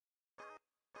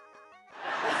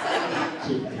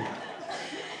I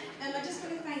just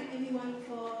want to thank everyone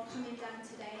for coming down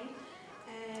today.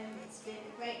 It's been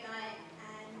a great night,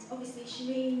 and obviously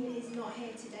Shireen is not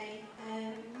here today,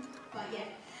 but yeah.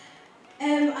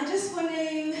 I just want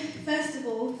to, first of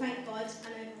all, thank God. I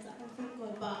know everyone's like, oh, thank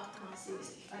God, but no,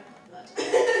 seriously, thank God.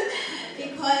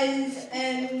 Because I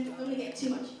don't want to get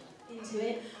too much into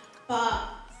it, but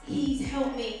He's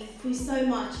helped me through so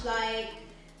much. Like,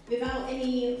 without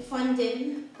any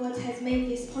funding, God has made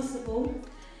this possible.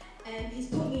 He's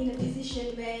put me in a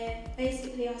position where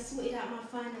basically I sorted out my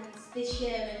finance this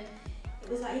year, and it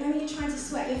was like, you know, when you're trying to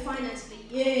sweat your finance for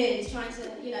years, trying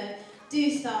to, you know,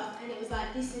 do stuff, and it was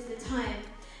like, this is the time.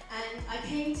 And I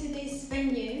came to this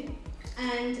venue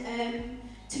and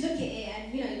to look at it,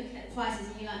 and you know, looking at the prices,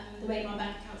 and you're like, the way my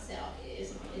bank account's set up, it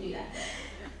is not going to do that.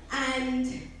 And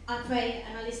I prayed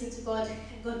and I listened to God,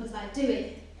 and God was like, do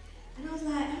it. And I was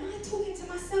like, am I talking to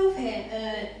myself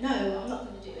here? No, I'm not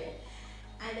going to do it.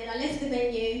 And then I left the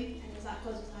venue, and it was like,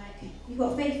 God was like, you've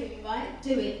got faith in me, right?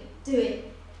 Do it, do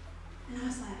it. And I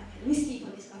was like, okay, let me sleep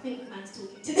on this, because I think the man's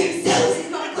talking to themselves, it's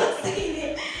not God saying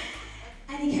it.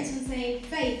 And he kept on saying,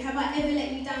 Faith, have I ever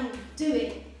let you down? Do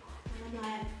it. And I'm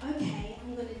like, okay,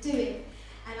 I'm going to do it.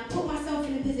 And I put myself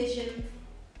in a position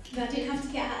where I didn't have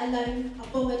to get out alone. I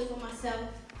borrowed for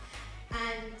myself.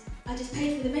 And I just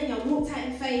paid for the venue. I walked out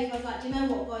in faith. I was like, do you know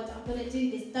what, God, I'm going to do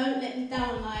this. Don't let me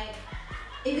down. Like,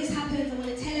 if this happens, I want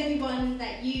to tell everyone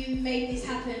that you made this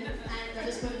happen, and I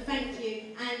just want to thank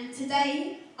you. And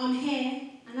today, I'm here,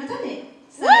 and I've done it.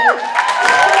 So, I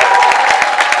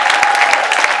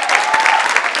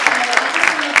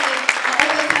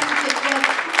always have to give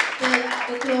God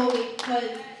the glory,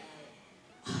 because...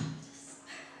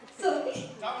 Sorry.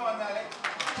 Come on, darling.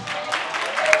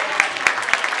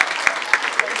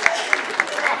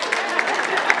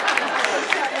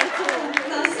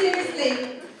 No, seriously.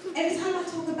 Every time I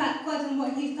talk about God and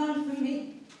what He's done for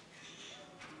me,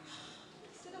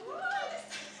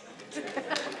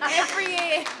 every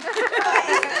year. But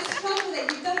it's the struggle that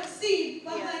you don't see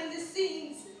behind the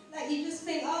scenes. Like, you just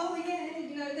think, oh yeah,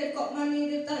 you know, they've got money,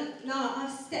 they've done. No,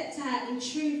 I've stepped out in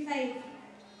true faith,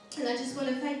 and I just want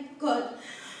to thank God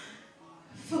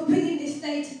for bringing this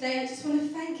day today. I just want to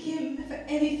thank Him for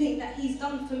everything that He's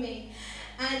done for me.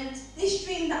 And this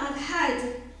dream that I've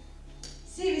had.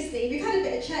 Seriously, we've had a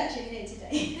bit of church in here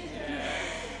today.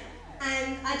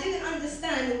 And I didn't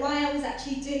understand why I was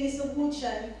actually doing this award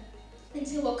show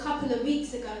until a couple of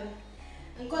weeks ago.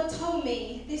 And God told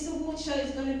me this award show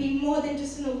is going to be more than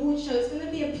just an award show. It's going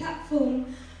to be a platform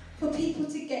for people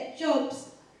to get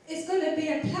jobs. It's going to be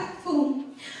a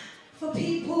platform for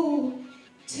people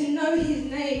to know His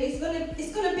name. It's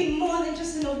going to be more than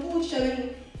just an award show.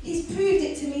 And He's proved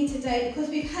it to me today, because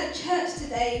we've had church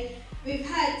today. We've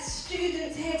had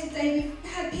students here today,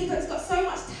 we've had people that's got so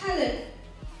much talent,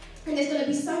 and there's going to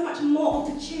be so much more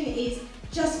opportunities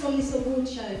just from this award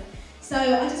show. So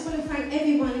I just want to thank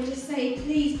everyone and just say,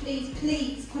 please, please,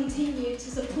 please continue to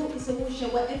support this award show,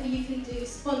 whatever you can do,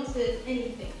 sponsors,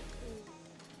 anything.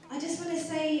 I just want to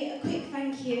say a quick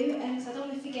thank you, because I don't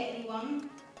want to forget anyone.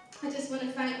 I just want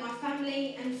to thank my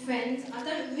family and friends. I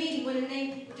don't really want to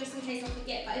name people just in case I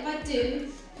forget, but if I do,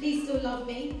 please still love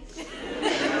me.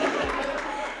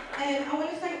 I want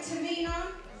to thank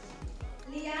Terera,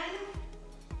 Leanne,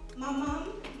 my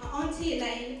mum, my auntie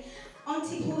Elaine,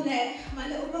 Auntie Paulette, my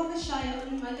little brother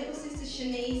Cheyenne, my little sister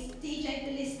Shanice, DJ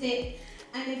Ballistic,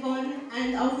 and Yvonne,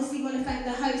 and I obviously want to thank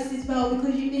the hosts as well,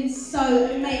 because you've been so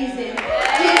amazing. You've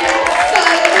been so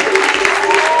amazing.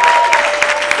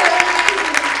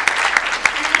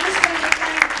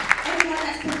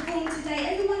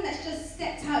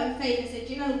 And said,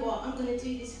 you know what, I'm going to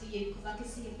do this for you because I can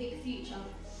see a big future.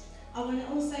 I want to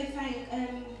also thank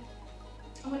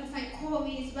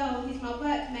Corey as well, who's my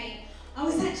workmate. I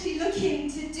was actually looking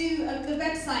to do the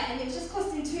website, and it was just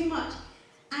costing too much,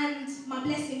 and my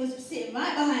blessing was sitting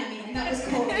right behind me, and that was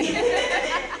Corey.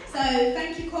 So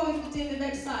thank you, Corey, for doing the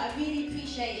website. I really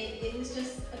appreciate it. It was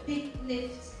just a big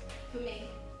lift for me.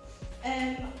 I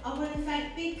want to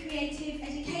thank Big Creative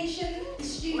Education, the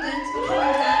students for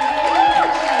coming down. I really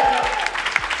appreciate it.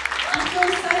 I feel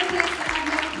so blessed to have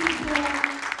young people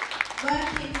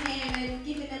working here and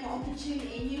giving them an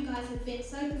opportunity, and you guys have been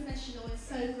so professional and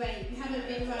so great. You haven't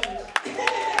been rogue.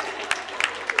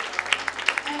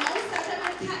 Also, I don't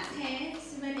have Kat here,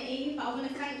 Serenity, but I want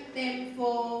to thank them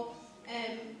for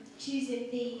choosing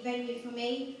the venue for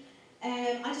me.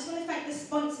 I just want to thank the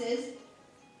sponsors,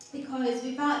 because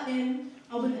without them,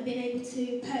 I wouldn't have been able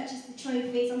to purchase the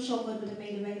trophies. I'm sure God would have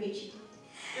made a way, Richard.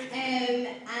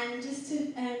 And just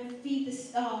to feed the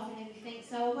staff and everything.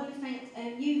 So I want to thank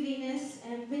you, Venus,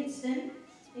 and Winston,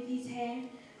 if he's here,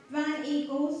 Brown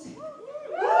Eagles. They took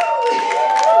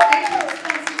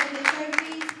responsible for the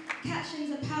trophies,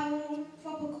 captions apparel,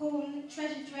 proper corn,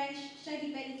 treasure dress,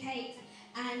 shaggy belly cakes,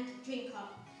 and drink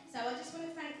up. So I just want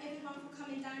to thank everyone for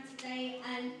coming down today,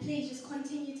 and please just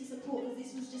continue to support,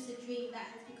 because this was just a dream that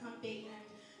has become big, and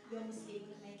we obviously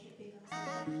going to make it bigger. So,